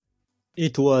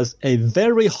It was a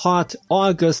very hot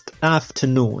August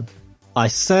afternoon. I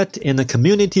sat in a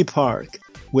community park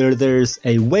where there's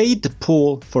a wade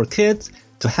pool for kids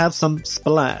to have some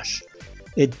splash.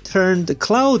 It turned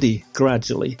cloudy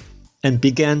gradually and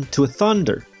began to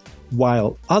thunder.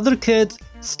 While other kids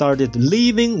started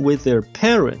leaving with their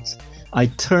parents, I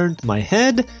turned my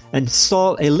head and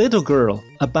saw a little girl,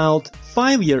 about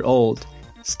 5-year-old,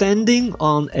 standing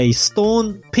on a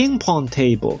stone ping-pong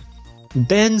table,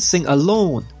 dancing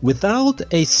alone without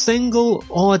a single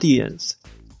audience.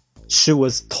 She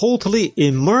was totally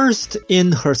immersed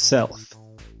in herself.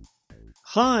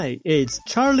 Hi, it's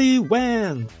Charlie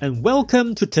Wang, and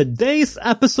welcome to today's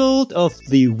episode of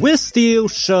The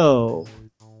Wisdeel Show.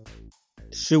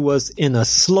 She was in a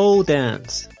slow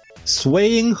dance,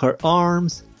 swaying her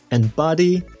arms and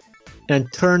body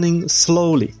and turning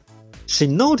slowly. She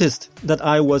noticed that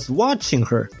I was watching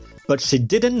her, but she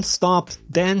didn't stop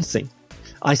dancing.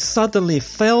 I suddenly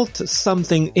felt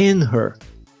something in her,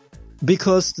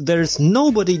 because there's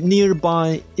nobody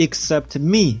nearby except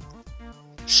me.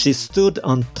 She stood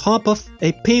on top of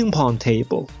a ping-pong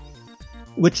table,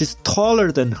 which is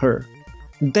taller than her,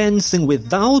 dancing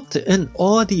without an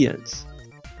audience.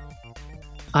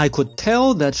 I could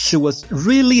tell that she was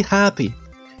really happy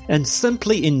and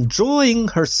simply enjoying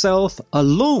herself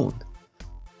alone.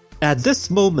 At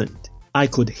this moment, I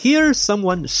could hear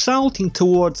someone shouting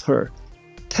towards her,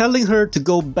 telling her to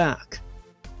go back,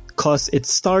 'cause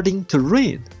it's starting to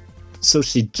rain. So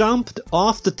she jumped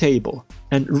off the table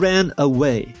and ran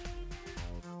away.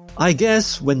 I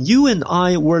guess when you and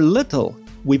I were little,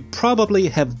 we probably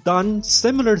have done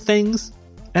similar things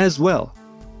as well.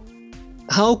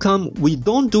 How come we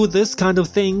don't do this kind of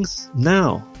things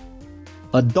now?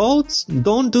 Adults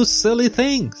don't do silly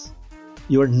things.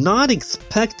 You're not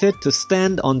expected to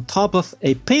stand on top of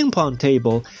a ping-pong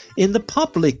table in the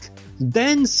public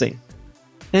dancing.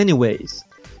 Anyways,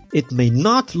 it may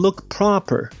not look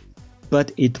proper,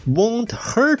 but it won't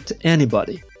hurt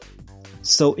anybody.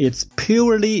 So it's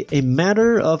purely a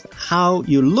matter of how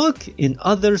you look in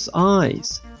others'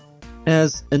 eyes.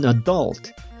 As an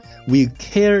adult, we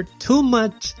care too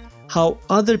much how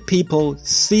other people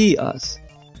see us,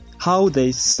 how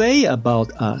they say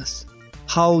about us,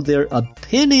 how their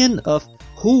opinion of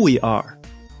who we are,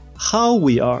 how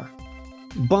we are.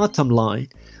 Bottom line,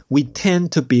 we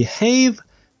tend to behave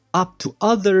up to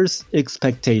others'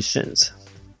 expectations.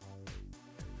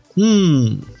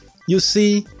 You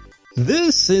see,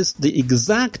 this is the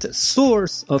exact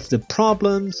source of the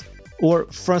problems or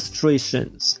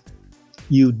frustrations.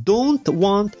 You don't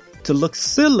want to look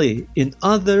silly in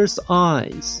others'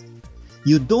 eyes.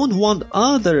 You don't want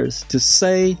others to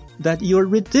say that you're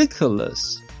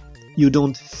ridiculous. You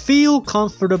don't feel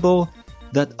comfortable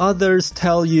that others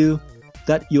tell you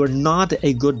that you're not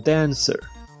a good dancer.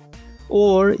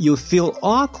 Or you feel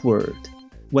awkward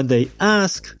when they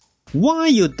ask why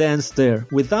you dance there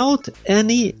without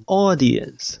any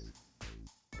audience.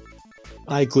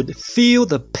 I could feel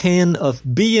the pain of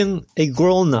being a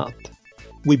grown-up.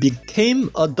 We became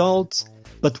adults,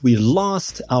 but we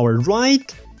lost our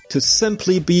right to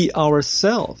simply be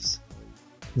ourselves.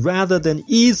 Rather than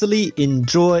easily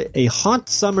enjoy a hot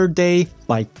summer day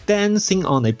by dancing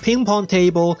on a ping-pong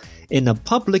table in a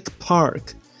public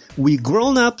park, we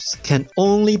grown-ups can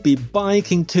only be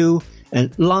biking to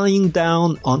and lying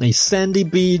down on a sandy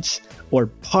beach or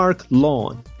park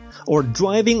lawn, or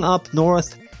driving up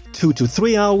north 2 to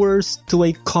 3 hours to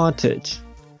a cottage,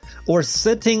 or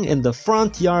sitting in the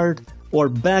front yard or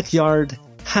backyard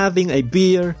having a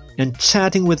beer and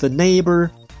chatting with a neighbor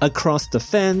across the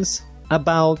fence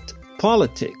about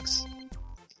politics.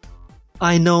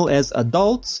 I know as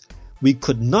adults, we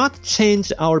could not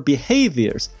change our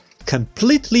behaviors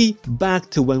completely back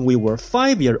to when we were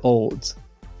 5-year-olds.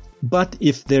 But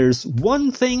if there's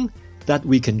one thing that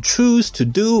we can choose to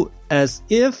do as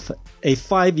if a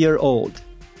 5-year-old,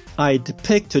 I'd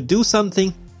pick to do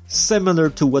something similar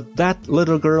to what that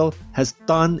little girl has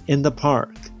done in the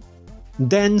park.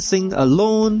 Dancing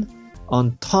alone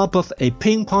on top of a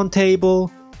ping-pong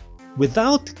table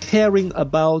without caring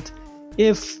about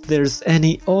if there's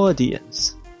any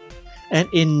audience, and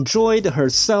enjoyed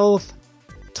herself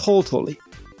totally.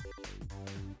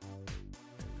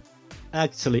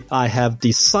 Actually, I have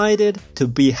decided to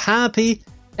be happy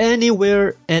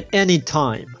anywhere and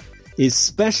anytime,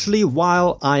 especially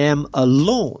while I am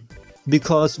alone,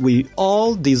 because we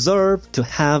all deserve to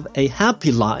have a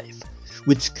happy life,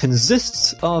 which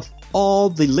consists of all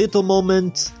the little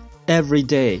moments every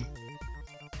day.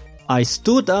 I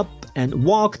stood up and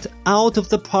walked out of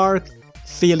the park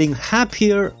feeling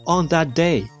happier on that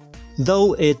day,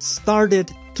 though it started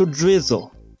to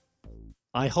drizzle.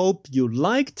 I hope you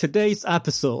liked today's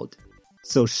episode.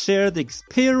 So share the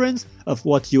experience of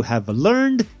what you have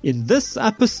learned in this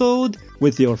episode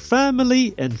with your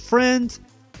family and friends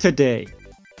today.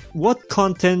 What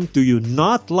content do you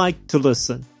not like to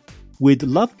listen? We'd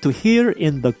love to hear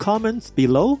in the comments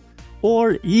below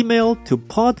or email to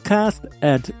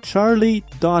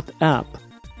podcast@charlie.app.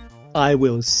 I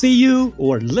will see you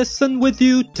or listen with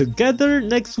you together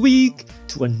next week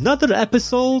to another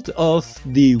episode of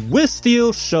The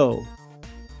Wisteel Show.